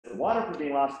the water from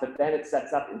being lost, but then it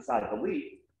sets up inside the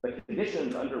leaf the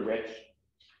conditions under which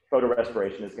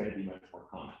photorespiration is going to be much more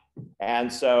common.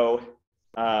 And so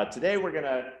today we're going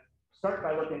to start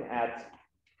by looking at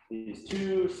these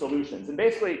two solutions. And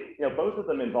basically, both of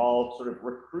them involve sort of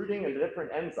recruiting a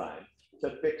different enzyme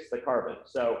to fix the carbon.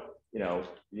 So,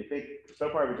 you think, so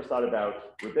far we just thought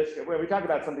about Rubisco. When we talk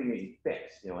about something that you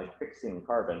fix, like fixing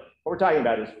carbon, what we're talking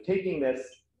about is taking this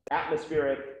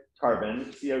atmospheric carbon,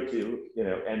 CO2,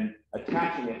 and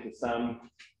attaching it to some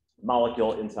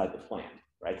molecule inside the plant,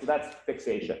 right? So that's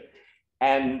fixation.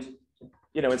 And,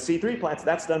 in C3 plants,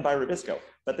 that's done by Rubisco.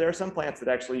 But there are some plants that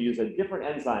actually use a different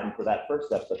enzyme for that first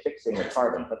step, the fixing of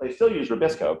carbon. But they still use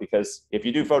Rubisco because if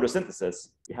you do photosynthesis,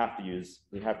 you have to use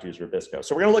Rubisco.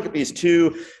 So we're going to look at these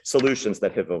two solutions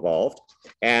that have evolved.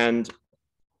 And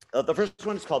the first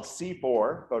one is called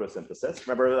C4 photosynthesis.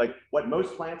 Remember, like what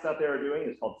most plants out there are doing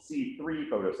is called C3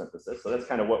 photosynthesis. So that's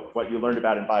kind of what you learned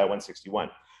about in Bio 161.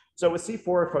 So with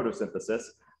C4 photosynthesis,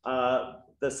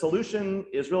 the solution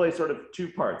is really sort of two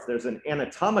parts. There's an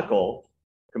anatomical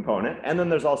component, and then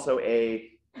there's also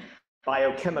a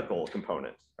biochemical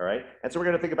component, all right? And so we're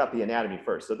going to think about the anatomy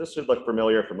first. So this should look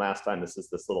familiar from last time. This is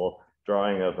this little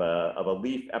drawing of a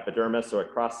leaf epidermis, or a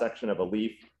cross-section of a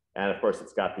leaf. And of course,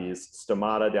 it's got these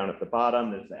stomata down at the bottom.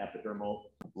 There's the epidermal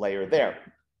layer there.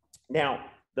 Now,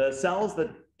 the cells that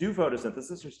do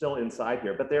photosynthesis are still inside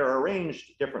here, but they're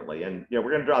arranged differently. And we're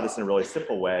going to draw this in a really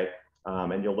simple way.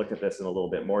 And you'll look at this in a little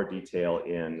bit more detail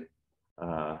in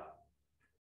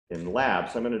lab.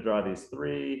 So I'm going to draw these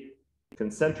three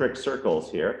concentric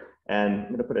circles here, and I'm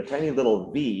going to put a tiny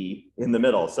little V in the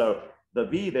middle. So the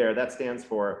V there, that stands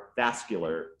for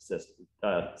vascular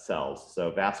cells.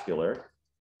 So vascular.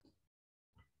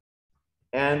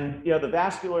 And the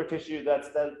vascular tissue, those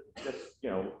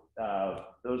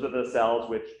are the cells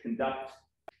which conduct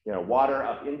water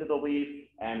up into the leaf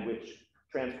and which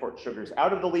transport sugars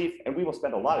out of the leaf. And we will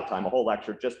spend a lot of time, a whole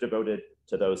lecture just devoted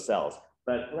to those cells.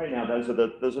 But right now, those are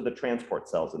the transport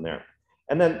cells in there.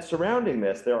 And then surrounding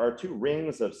this, there are two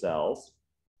rings of cells.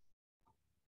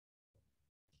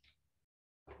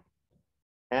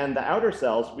 And the outer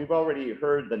cells, we've already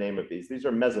heard the name of these. These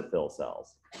are mesophyll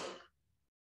cells.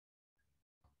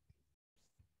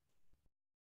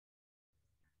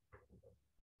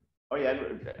 Oh yeah,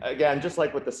 again, just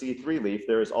like with the C3 leaf,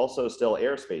 there is also still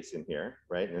airspace in here,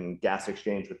 right? And gas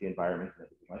exchange with the environment and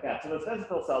everything like that. So those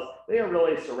mesophyll cells, they are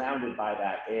really surrounded by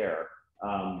that air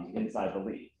inside the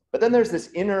leaf. But then there's this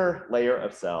inner layer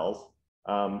of cells,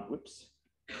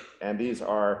 and these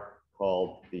are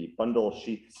called the bundle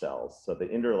sheath cells. So the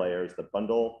inner layer is the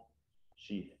bundle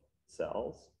sheath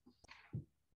cells.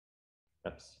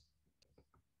 Oops.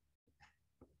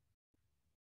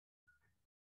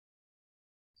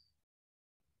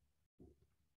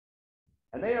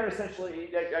 And they are essentially,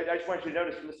 I just want you to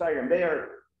notice from this diagram, they are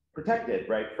protected,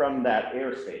 right, from that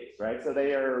airspace, right? So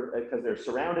they are, because they're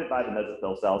surrounded by the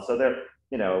mesophyll cells, so they're,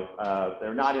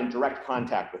 they're not in direct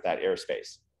contact with that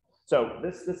airspace. So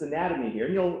this anatomy here,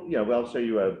 and I'll show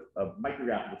you a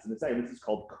micrograph of this in a second. This is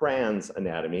called Cran's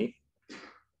anatomy.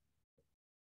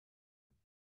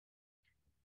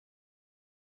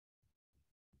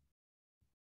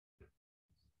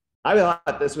 I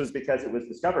thought this was because it was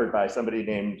discovered by somebody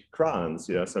named Kranz,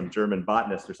 some German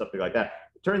botanist or something like that.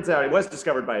 It turns out it was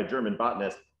discovered by a German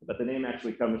botanist, but the name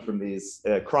actually comes from these,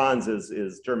 Kranz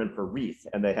is German for wreath,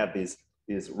 and they have these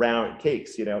round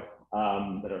cakes, that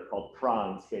are called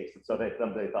Kranz cakes. And so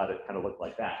somebody thought it kind of looked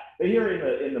like that. But here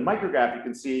in the micrograph, you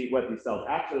can see what these cells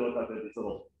actually look like. They're these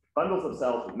little bundles of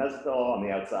cells with mesophyll on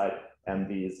the outside and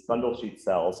these bundle sheath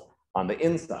cells on the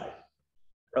inside.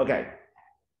 Okay.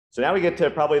 So now we get to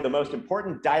probably the most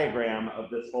important diagram of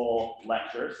this whole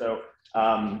lecture. So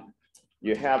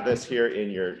you have this here in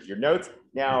your notes.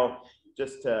 Now,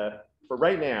 just for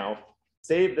right now,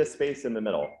 save this space in the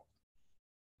middle.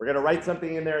 We're going to write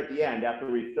something in there at the end after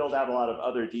we've filled out a lot of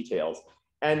other details.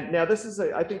 And now this is,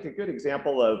 I think, a good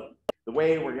example of the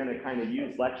way we're going to kind of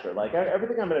use lecture. Like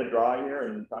everything I'm going to draw here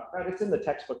and talk about, it's in the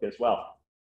textbook as well.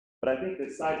 But I think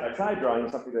this side-by-side drawing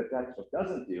is something that the textbook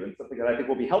doesn't do, and something that I think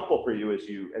will be helpful for you as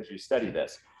you study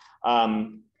this.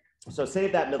 So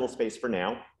save that middle space for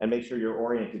now, and make sure you're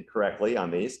oriented correctly on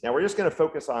these. Now we're just going to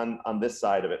focus on this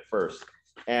side of it first.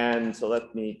 And so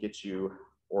let me get you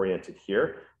oriented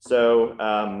here. So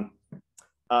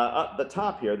at the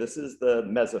top here, this is the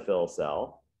mesophyll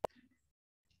cell.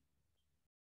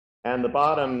 And the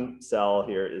bottom cell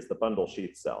here is the bundle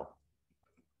sheath cell.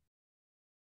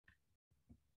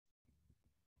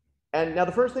 And now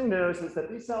the first thing to notice is that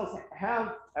these cells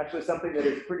have actually something that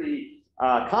is pretty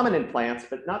common in plants,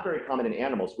 but not very common in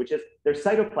animals, which is their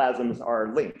cytoplasms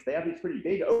are linked. They have these pretty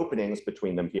big openings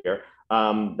between them here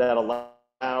that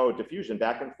allow diffusion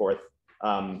back and forth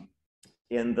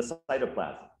in the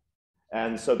cytoplasm.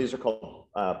 And so these are called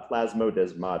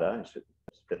plasmodesmata. I should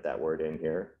fit that word in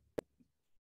here.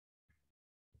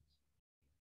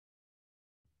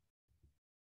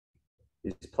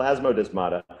 These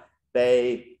plasmodesmata,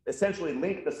 they essentially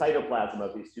link the cytoplasm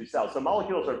of these two cells. So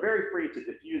molecules are very free to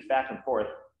diffuse back and forth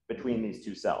between these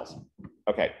two cells.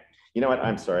 Okay, you know what?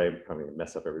 I'm sorry, I'm probably gonna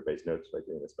mess up everybody's notes by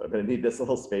doing this, but I'm gonna need this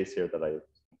little space here that I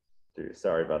do.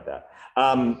 Sorry about that.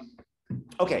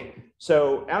 Okay,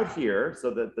 so out here,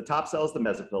 so the top cell is the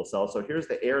mesophyll cell. So here's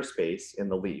the air space in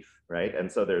the leaf, right? And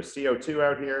so there's CO2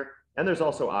 out here, and there's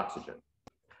also oxygen.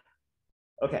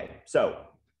 Okay, so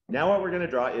now what we're going to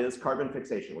draw is carbon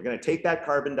fixation. We're going to take that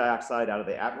carbon dioxide out of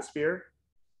the atmosphere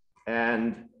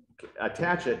and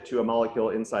attach it to a molecule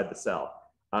inside the cell.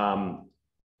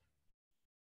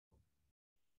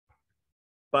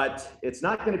 But it's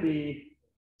not going to be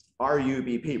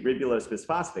RUBP, ribulose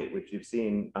bisphosphate, which you've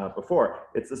seen before.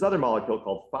 It's this other molecule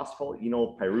called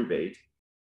phosphoenol pyruvate,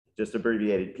 just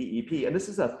abbreviated PEP. And this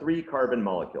is a 3-carbon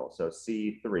molecule, so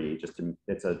C3,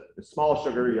 it's a small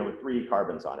sugar, with 3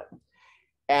 carbons on it.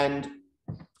 And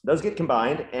those get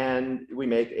combined and we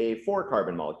make a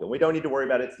 4-carbon molecule. We don't need to worry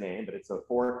about its name, but it's a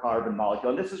 4-carbon molecule.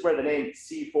 And this is where the name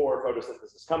C4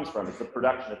 photosynthesis comes from. It's the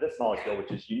production of this molecule,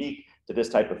 which is unique to this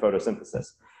type of photosynthesis.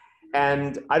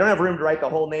 And I don't have room to write the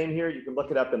whole name here. You can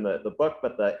look it up in the book,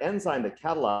 but the enzyme that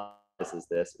catalyzes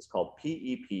this is called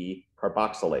PEP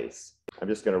carboxylase. I'm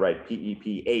just going to write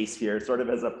PEP ACE here, sort of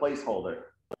as a placeholder,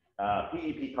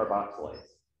 PEP carboxylase.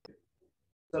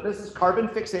 So this is carbon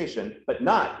fixation, but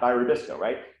not by Rubisco,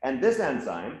 right? And this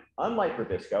enzyme, unlike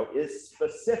Rubisco, is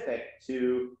specific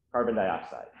to carbon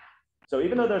dioxide. So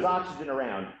even though there's oxygen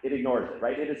around, it ignores it,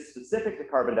 right? It is specific to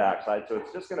carbon dioxide, so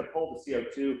it's just going to pull the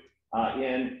CO2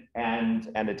 in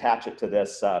and attach it to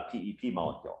this PEP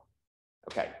molecule.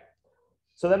 Okay,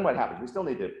 so then what happens? We still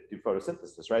need to do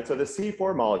photosynthesis, right? So the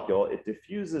C4 molecule, it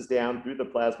diffuses down through the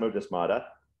plasmodesmata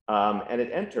and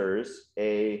it enters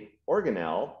a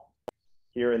organelle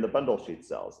here in the bundle sheath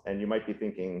cells. And you might be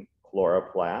thinking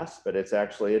chloroplast, but it's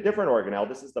actually a different organelle.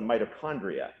 This is the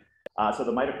mitochondria. So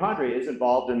the mitochondria is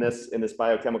involved in this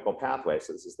biochemical pathway.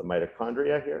 So this is the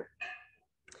mitochondria here.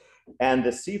 And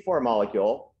the C4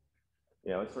 molecule,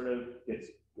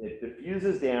 it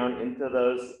diffuses down into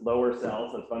those lower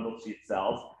cells, those bundle sheath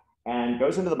cells, and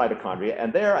goes into the mitochondria.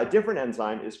 And there, a different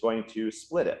enzyme is going to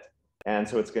split it. And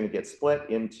so it's going to get split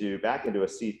back into a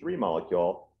C3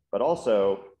 molecule, but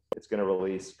also it's going to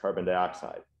release carbon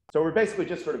dioxide. So we're basically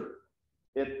just sort of,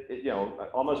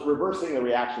 almost reversing the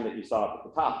reaction that you saw at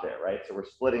the top there, right? So we're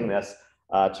splitting this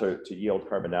to yield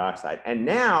carbon dioxide. And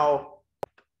now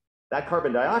that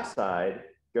carbon dioxide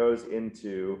goes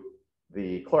into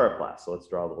the chloroplast. So let's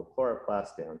draw a little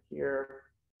chloroplast down here,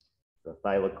 the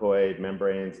thylakoid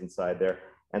membranes inside there.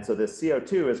 And so this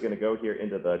CO2 is going to go here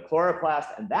into the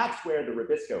chloroplast, and that's where the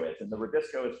Rubisco is. And the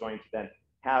Rubisco is going to then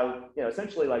have,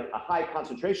 essentially like a high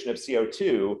concentration of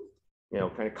CO2,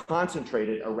 kind of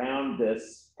concentrated around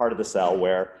this part of the cell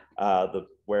where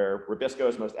Rubisco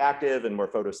is most active and where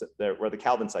the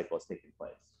Calvin cycle is taking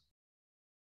place.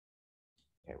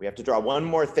 Okay, we have to draw one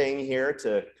more thing here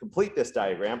to complete this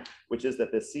diagram, which is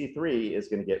that this C3 is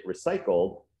going to get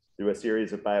recycled through a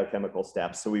series of biochemical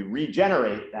steps. So we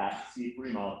regenerate that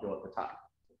C3 molecule at the top.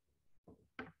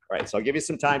 All right, so I'll give you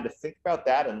some time to think about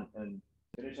that and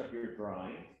finish up your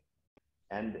drawing.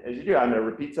 And as you do, I'm going to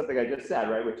repeat something I just said,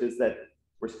 right, which is that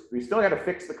we still got to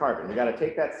fix the carbon. We got to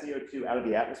take that CO2 out of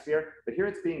the atmosphere, but here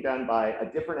it's being done by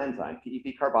a different enzyme,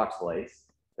 PEP carboxylase,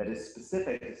 that is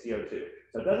specific to CO2.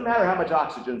 So it doesn't matter how much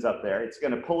oxygen's up there, it's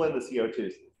going to pull in the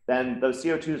CO2s. Then those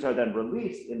CO2s are then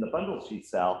released in the bundle sheath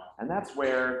cell, and that's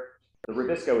where the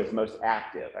Rubisco is most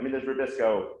active. I mean, there's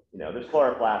Rubisco, there's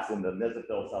chloroplasts in the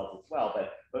mesophyll cells as well,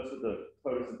 but most of the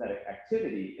photosynthetic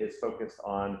activity is focused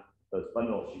on those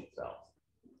bundle sheath cells.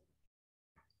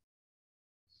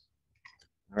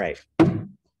 All right.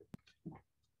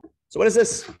 So what does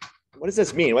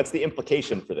this mean? What's the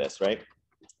implication for this, right?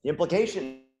 The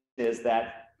implication is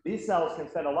that these cells can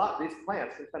spend these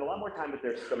plants can spend a lot more time with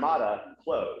their stomata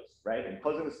closed, right? And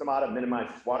closing the stomata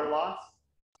minimizes water loss.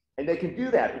 And they can do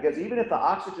that because even if the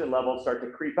oxygen levels start to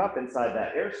creep up inside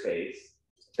that airspace,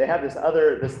 they have this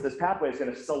pathway is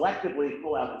going to selectively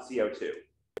pull out the CO2.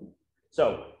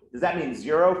 So does that mean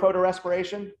zero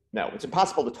photorespiration? No, it's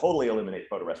impossible to totally eliminate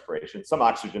photorespiration. Some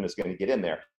oxygen is going to get in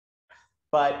there,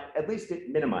 but at least it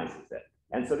minimizes it.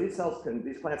 And so these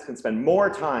plants can spend more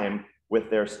time with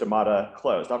their stomata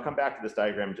closed. I'll come back to this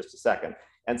diagram in just a second.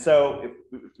 And so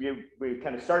if we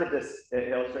kind of started this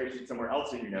illustration somewhere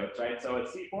else in your notes, right? So a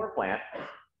C4 plant,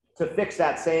 to fix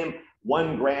that same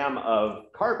 1 gram of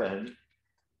carbon,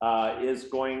 is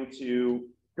going to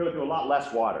go through a lot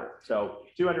less water. So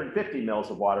 250 mils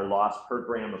of water lost per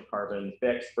gram of carbon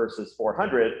fixed versus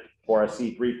 400 for a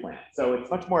C3 plant. So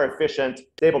it's much more efficient.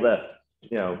 It's able to,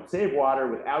 save water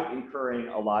without incurring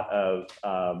a lot of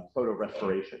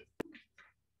photorespiration.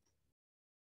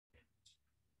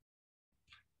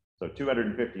 So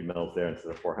 250 mils there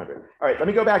instead of 400. All right, let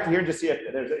me go back to here and just see if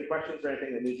there's any questions or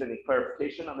anything that needs any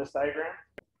clarification on this diagram.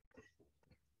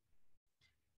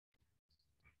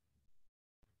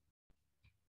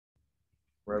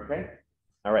 We're okay?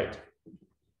 All right.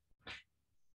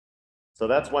 So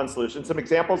that's one solution. Some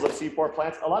examples of C4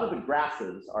 plants. A lot of the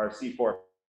grasses are C4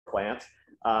 plants.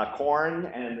 Corn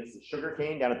and this is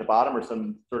sugarcane down at the bottom are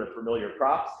some sort of familiar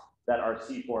crops that are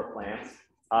C4 plants.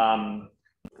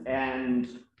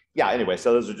 And yeah, anyway,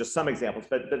 so those are just some examples,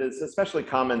 but it's especially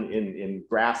common in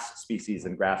grass species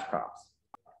and grass crops.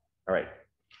 All right.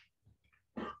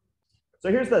 So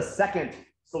here's the second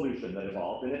solution that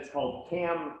evolved, and it's called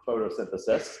CAM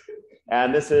photosynthesis.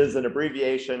 And this is an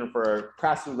abbreviation for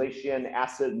crassulacean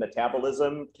acid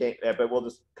metabolism, but we'll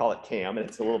just call it CAM, and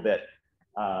it's a little bit,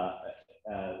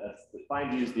 that's fine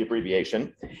to use the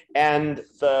abbreviation. And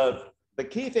the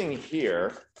key thing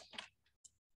here,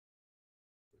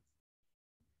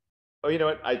 oh, you know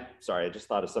what? Sorry, I just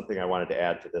thought of something I wanted to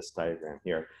add to this diagram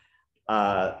here.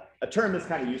 A term that's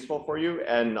kind of useful for you,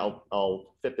 and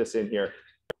I'll fit this in here,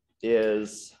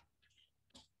 is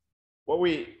what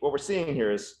we're seeing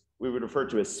here is we would refer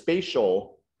to as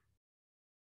spatial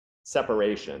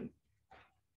separation.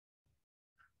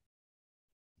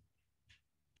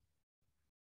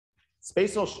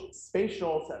 Spatial,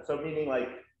 so meaning like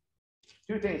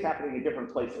two things happening in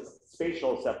different places,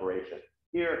 spatial separation.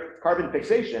 Here, carbon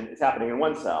fixation is happening in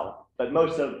one cell, but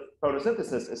most of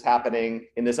photosynthesis is happening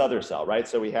in this other cell, right?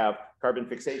 So we have carbon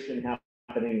fixation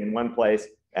happening in one place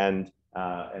and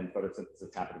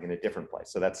photosynthesis happening in a different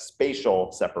place. So that's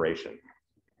spatial separation.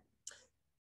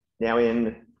 Now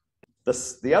in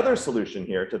the other solution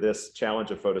here to this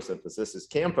challenge of photosynthesis is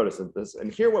CAM photosynthesis.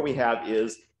 And here what we have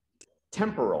is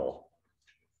temporal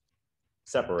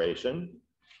separation.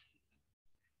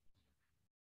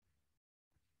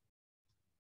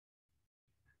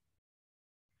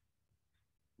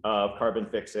 Of carbon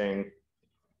fixing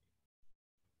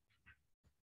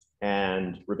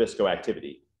and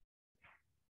rubiscoactivity.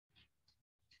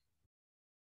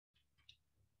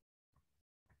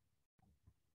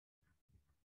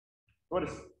 What is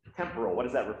temporal? What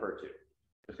does that refer to?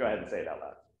 Just go ahead and say it out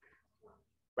loud.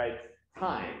 Right?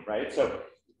 Time, right? So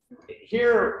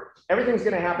here, everything's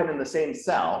going to happen in the same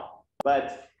cell,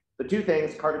 but the two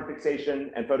things, carbon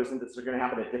fixation and photosynthesis, are going to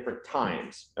happen at different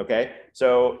times, okay?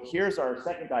 So here's our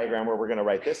second diagram where we're going to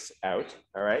write this out,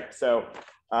 all right? So,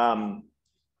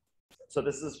 so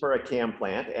this is for a CAM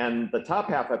plant, and the top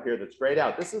half up here that's grayed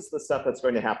out, this is the stuff that's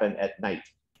going to happen at night.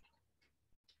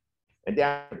 And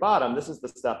down at the bottom, this is the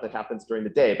stuff that happens during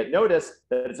the day. But notice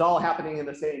that it's all happening in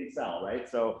the same cell, right?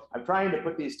 So I'm trying to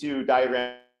put these two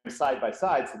diagrams side by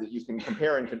side so that you can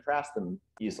compare and contrast them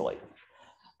easily.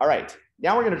 All right,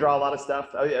 now we're going to draw a lot of stuff.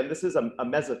 Oh, yeah, and this is a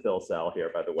mesophyll cell here,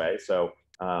 by the way. So,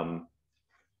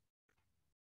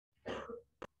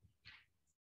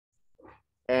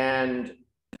 and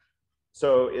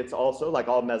so it's also like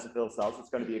all mesophyll cells, it's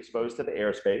going to be exposed to the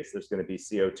airspace. There's going to be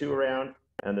CO2 around,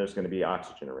 and there's going to be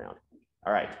oxygen around.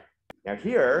 All right, now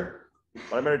here,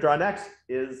 what I'm going to draw next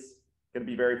is going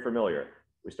to be very familiar.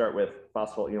 We start with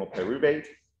phosphoryl pyruvate.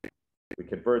 We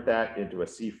convert that into a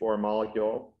C4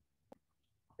 molecule.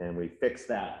 And we fix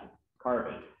that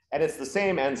carbon. And it's the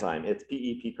same enzyme. It's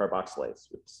PEP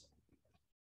carboxylase. Oops.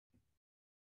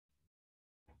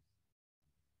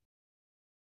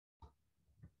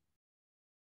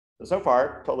 So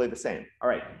far, totally the same. All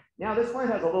right. Now, this one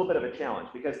has a little bit of a challenge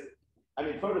because, I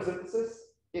mean, photosynthesis,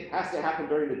 it has to happen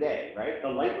during the day, right? The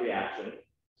light reaction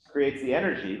creates the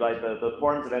energy, like the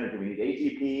forms of energy. We need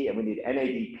ATP and we need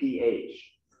NADPH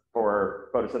for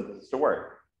photosynthesis to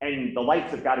work. And the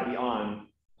lights have got to be on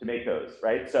to make those,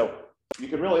 right? So you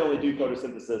can really only do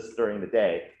photosynthesis during the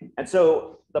day. And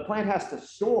so the plant has to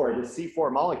store the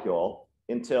C4 molecule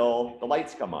until the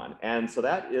lights come on. And so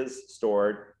that is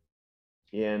stored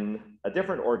in a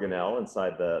different organelle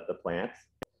inside the plant.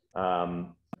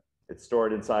 It's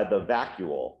stored inside the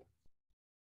vacuole.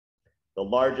 The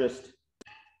largest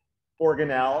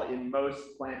organelle in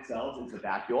most plant cells is the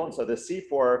vacuole. And so the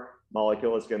C4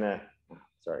 molecule is going to,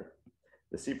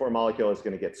 the C4 molecule is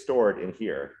going to get stored in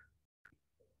here.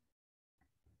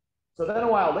 So then a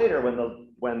while later,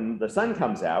 when the sun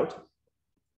comes out,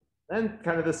 then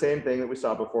kind of the same thing that we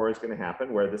saw before is going to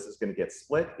happen, where this is going to get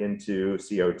split into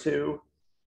CO2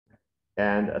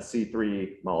 and a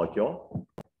C3 molecule.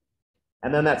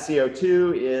 And then that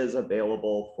CO2 is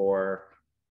available for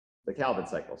the Calvin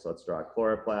cycle. So let's draw a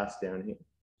chloroplast down here.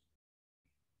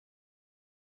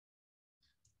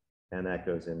 And that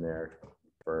goes in there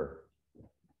for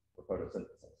photosynthesis.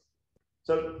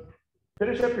 So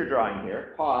finish up your drawing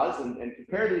here, pause and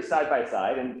compare these side by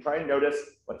side and try and notice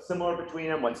what's similar between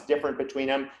them, what's different between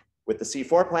them. With the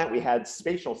C4 plant, we had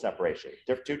spatial separation,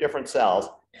 two different cells.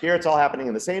 Here it's all happening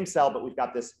in the same cell, but we've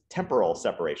got this temporal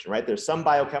separation, right? There's some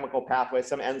biochemical pathways,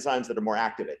 some enzymes that are more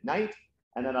active at night,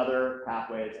 and then other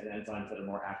pathways and enzymes that are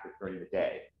more active during the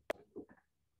day.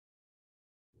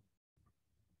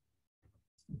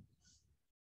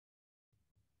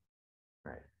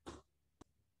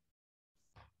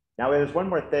 Now, there's one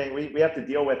more thing we have to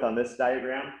deal with on this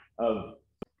diagram of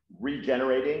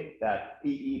regenerating that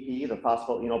PEP, the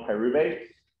phosphoenol pyruvate.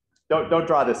 Don't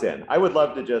draw this in. I would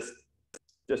love to just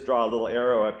draw a little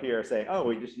arrow up here saying, oh,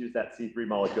 we just use that C3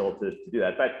 molecule to do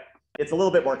that. But it's a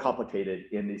little bit more complicated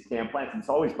in these CAM plants, and it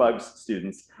always bugs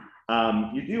students.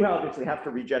 You do obviously have to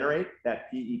regenerate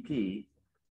that PEP,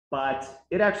 but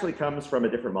it actually comes from a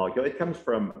different molecule. It comes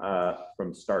from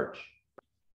starch.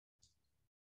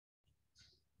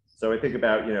 So I think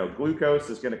about,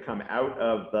 glucose is going to come out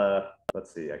of the,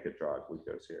 let's see, I could draw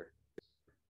glucose here.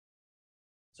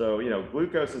 So,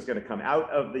 glucose is going to come out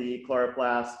of the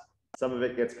chloroplast. Some of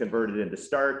it gets converted into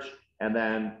starch, and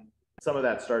then some of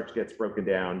that starch gets broken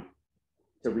down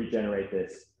to regenerate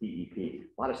this PEP.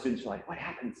 A lot of students are like, what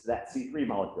happens to that C3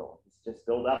 molecule? It's just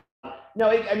built up.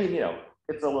 No,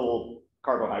 it's a little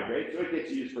carbohydrate, so it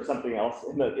gets used for something else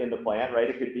in the plant, right?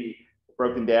 It could be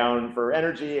broken down for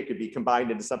energy. It could be combined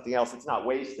into something else. It's not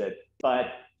wasted, but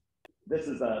this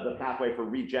is the pathway for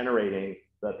regenerating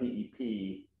the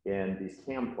PEP in these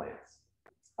CAM plants.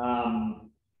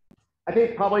 I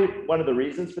think probably one of the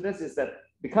reasons for this is that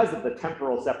because of the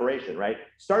temporal separation, right?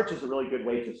 Starch is a really good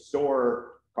way to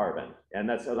store carbon, and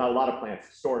that's a lot of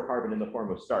plants store carbon in the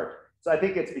form of starch. So I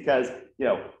think it's because,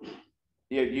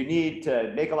 you need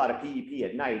to make a lot of PEP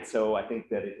at night. So I think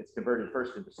that it gets converted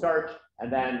first into starch,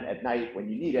 and then at night when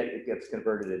you need it, it gets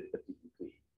converted into PEP.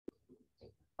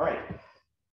 All right.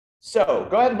 So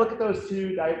go ahead and look at those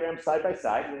two diagrams side by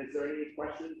side. And is there any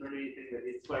questions or anything that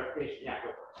needs clarification? Yeah,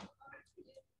 go for it.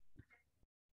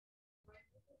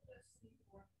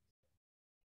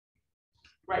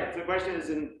 Right. So the question is,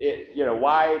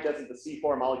 why doesn't the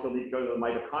C4 molecule need to go to the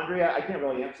mitochondria? I can't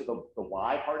really answer the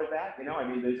why part of that.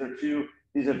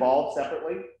 These evolve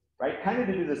separately, right? Kind of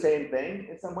to do the same thing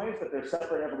in some ways, but they're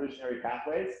separate evolutionary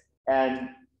pathways. And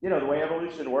the way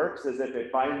evolution works is if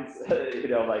it finds, if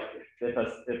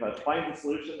it finds a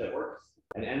solution that works,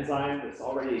 an enzyme that's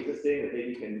already existing that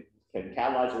maybe can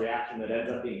catalyze a reaction that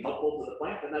ends up being helpful to the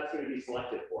plant, then that's going to be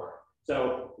selected for.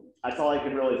 So that's all I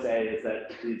can really say is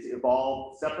that these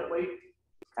evolve separately,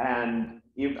 and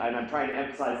I'm trying to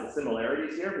emphasize the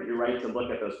similarities here, but you're right to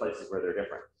look at those places where they're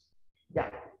different. Yeah.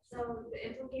 So the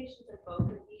implications of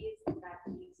both of these is that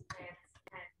these plants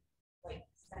can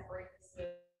separate the CO2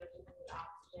 from the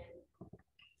oxygen.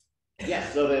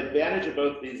 Yes. So the advantage of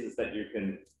both of these is that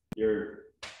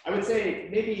I would say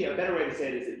maybe a better way to say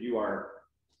it is that you are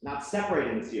not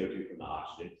separating the CO2 from the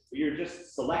oxygen, but you're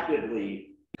just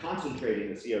selectively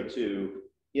concentrating the CO2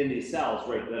 in these cells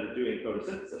that are doing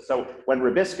photosynthesis. So when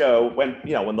Rubisco, when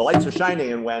the lights are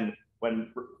shining and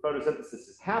when photosynthesis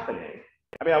is happening,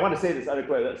 I want to say this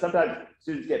unequivocally. Sometimes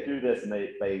students get through this and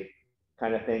they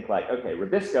kind of think like, okay,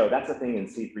 Rubisco, that's a thing in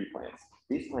C3 plants.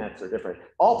 These plants are different.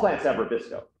 All plants have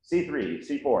Rubisco, C3,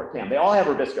 C4, CAM. They all have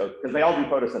Rubisco because they all do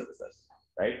photosynthesis,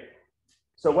 right?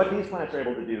 So what these plants are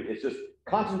able to do is just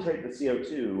concentrate the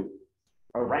CO2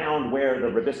 around where the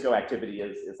Rubisco activity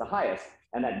is the highest.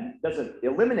 And that doesn't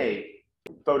eliminate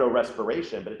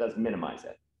photorespiration, but it does minimize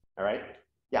it. All right?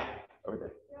 Yeah, over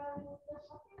there.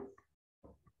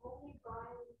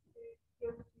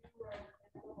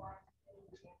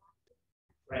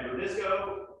 Right,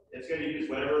 Rubisco, it's going to use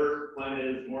whatever one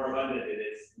is more abundant in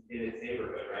its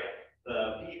neighborhood, right?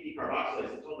 The PEP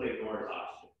carboxylase totally ignores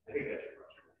oxygen. I think that's your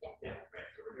question. Yeah, right,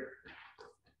 over here.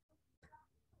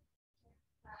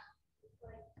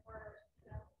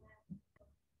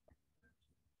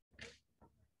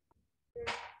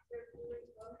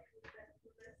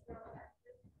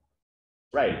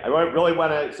 Right. I really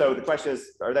want to. So the question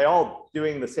is, are they all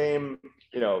doing the same?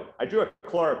 I drew a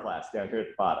chloroplast down here at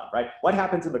the bottom, right? What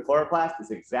happens in the chloroplast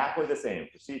is exactly the same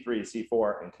for C3,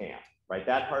 C4, and CAM, right?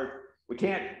 That part We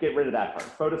can't get rid of that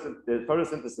part.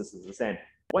 Photosynthesis is the same.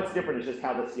 What's different is just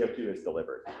how the CO2 is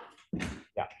delivered.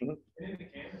 Yeah. And in the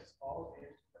can, it's all in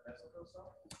the mesophil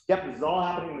cell? Yep, this is all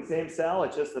happening in the same cell.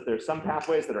 It's just that there's some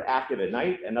pathways that are active at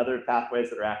night and other pathways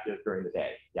that are active during the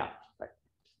day. Yeah. Right.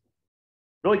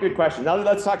 Really good question. Now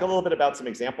let's talk a little bit about some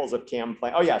examples of CAM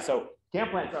plants. Oh yeah, so CAM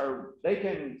plants are, they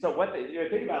can, so what they,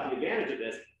 think about the advantage of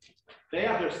this, they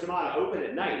have their stomata open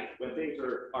at night when things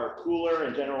are cooler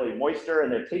and generally moister,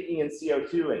 and they're taking in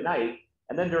CO2 at night.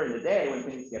 And then during the day, when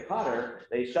things get hotter,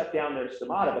 they shut down their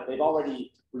stomata, but they've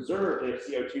already reserved their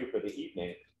CO2 for the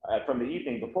evening, from the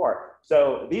evening before.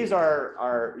 So these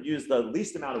use the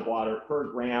least amount of water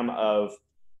per gram of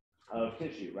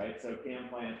tissue, right? So CAM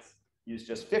plants use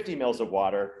just 50 mils of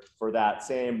water for that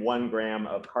same 1 gram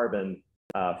of carbon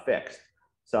fixed.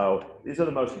 So these are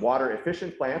the most water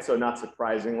efficient plants. So not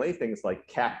surprisingly, things like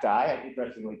cacti,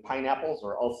 interestingly, pineapples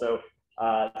are also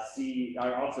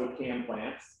CAM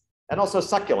plants, and also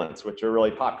succulents, which are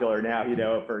really popular now, you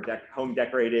know, for home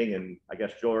decorating and I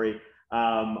guess jewelry,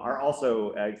 are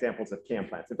also examples of CAM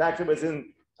plants. In fact, it was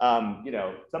in, you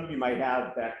know, some of you might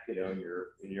have back, you know,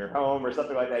 in your home or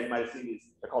something like that. You might have seen these.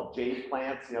 They're called jade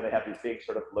plants. You know, they have these big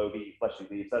sort of logy, fleshy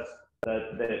leaves. Those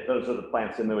are the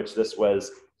plants in which this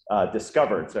was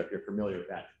discovered. So if you're familiar with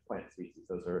that plant species,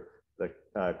 those are the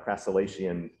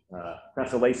Crassulaceae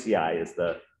is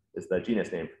the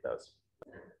genus name for those.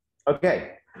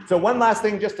 Okay, so one last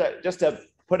thing, just to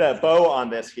put a bow on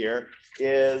this here,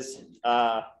 is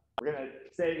we're going to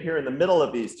say here in the middle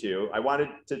of these two. I wanted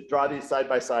to draw these side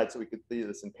by side so we could see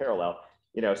this in parallel.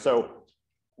 You know, so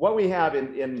what we have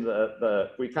in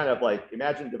we kind of like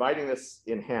imagine dividing this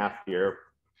in half here.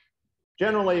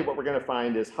 Generally, what we're going to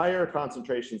find is higher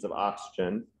concentrations of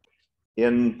oxygen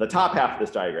in the top half of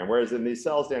this diagram, whereas in these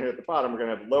cells down here at the bottom, we're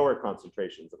going to have lower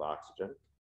concentrations of oxygen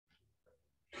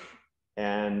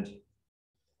and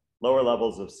lower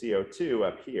levels of CO2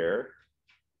 up here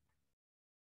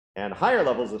and higher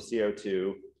levels of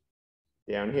CO2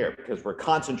 down here because we're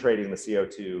concentrating the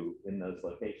CO2 in those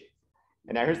locations.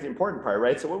 And now here's the important part,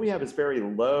 right? So what we have is very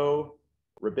low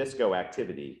rubisco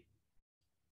activity.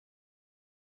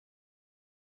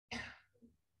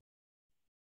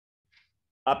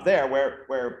 Up there,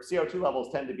 where CO2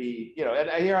 levels tend to be, you know,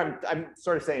 and here I'm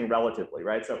sort of saying relatively,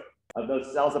 right? So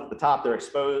those cells up at the top, they're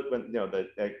exposed when, you know,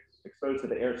 exposed to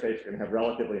the air space, are going to have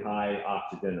relatively high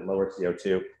oxygen and lower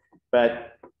CO2.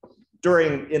 But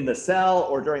in the cell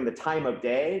or during the time of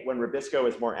day, when rubisco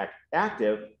is more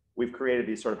active, we've created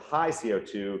these sort of high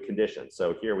CO2 conditions.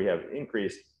 So here we have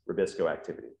increased rubisco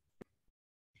activity.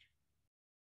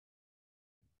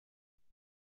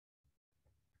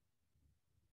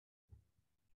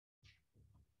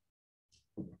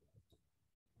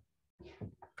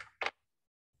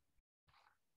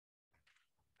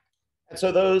 And so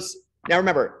those, now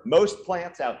remember, most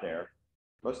plants out there,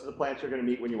 most of the plants you're going to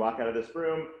meet when you walk out of this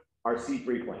room are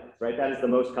C3 plants, right? That is the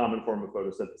most common form of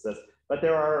photosynthesis. But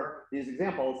there are these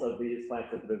examples of these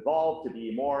plants that have evolved to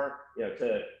be more, you know,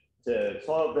 to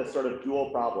solve this sort of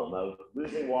dual problem of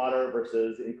losing water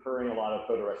versus incurring a lot of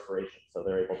photorespiration. So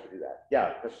they're able to do that.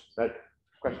 Yeah, that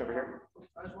question over here.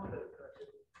 I just wanted to correct it.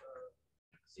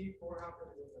 C4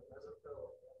 happens in the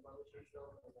mesophil and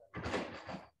mesophil.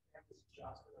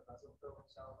 Just in the mesophil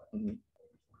cell. Mm-hmm.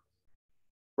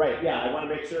 Right. Yeah, I want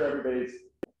to make sure everybody's.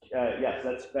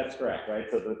 Yes, that's correct. Right.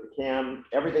 So the CAM,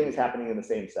 everything is happening in the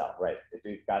same cell. Right.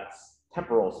 We've got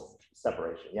temporal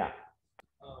separation. Yeah.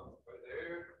 Are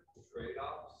there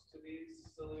trade-offs to these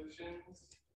solutions,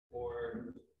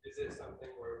 or is it something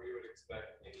where we would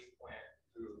expect any plant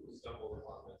to stumble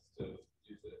upon this to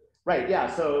use it? Right, yeah,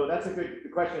 so that's a good, the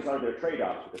question is, are there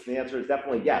trade-offs with this? And the answer is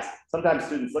definitely yes. Sometimes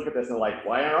students look at this and they're like,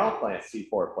 why aren't all plants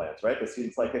C4 plants, right? The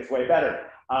students like, it's way better.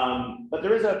 But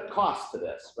there is a cost to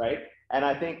this, right? And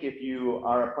I think if you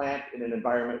are a plant in an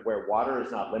environment where water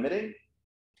is not limiting,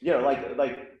 you know,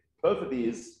 like both of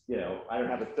these, you know, I don't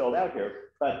have it filled out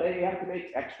here, but they have to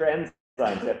make extra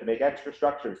enzymes, they have to make extra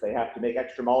structures, they have to make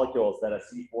extra molecules that a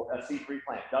C3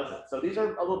 plant doesn't. So these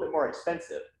are a little bit more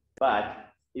expensive, but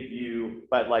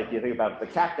like you think about the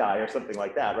cacti or something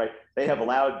like that, right? They have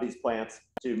allowed these plants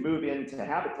to move into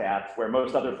habitats where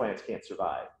most other plants can't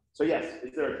survive. So yes,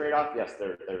 is there a trade-off? Yes,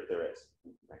 there is.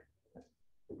 Right.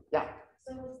 Yeah.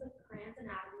 So is the Kranz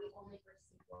anatomy only for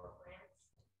C4 plants?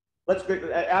 Let's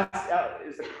ask,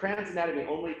 is the Kranz anatomy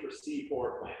only for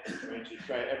C4 plants?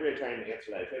 Right? Everybody trying to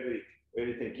answer that. If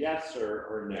everybody think yes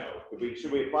or no?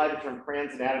 Should we apply the term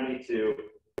Kranz anatomy to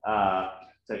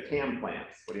CAM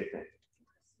plants? What do you think?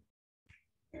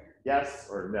 Yes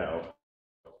or no?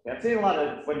 Yeah, I'm seeing a lot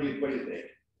of, what do you think?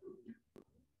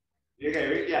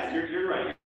 Okay, yes, you're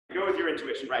right. go with your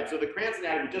intuition, right? So the Krantz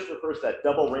anatomy just refers to that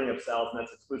double ring of cells, and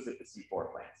that's exclusive to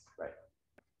C4 plants, right?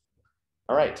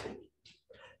 All right.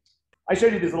 I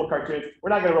showed you these little cartoons. We're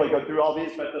not going to really go through all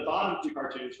these, but the bottom two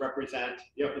cartoons represent,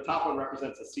 the top one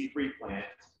represents a C3 plant,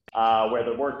 where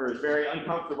the worker is very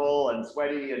uncomfortable and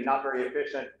sweaty and not very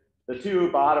efficient. The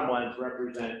two bottom ones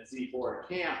represent C4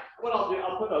 camp. What I'll do,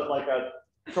 I'll put like a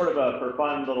sort of a for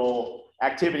fun little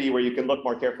activity where you can look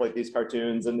more carefully at these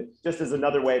cartoons, and just as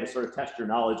another way to sort of test your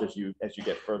knowledge as you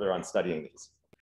get further on studying these.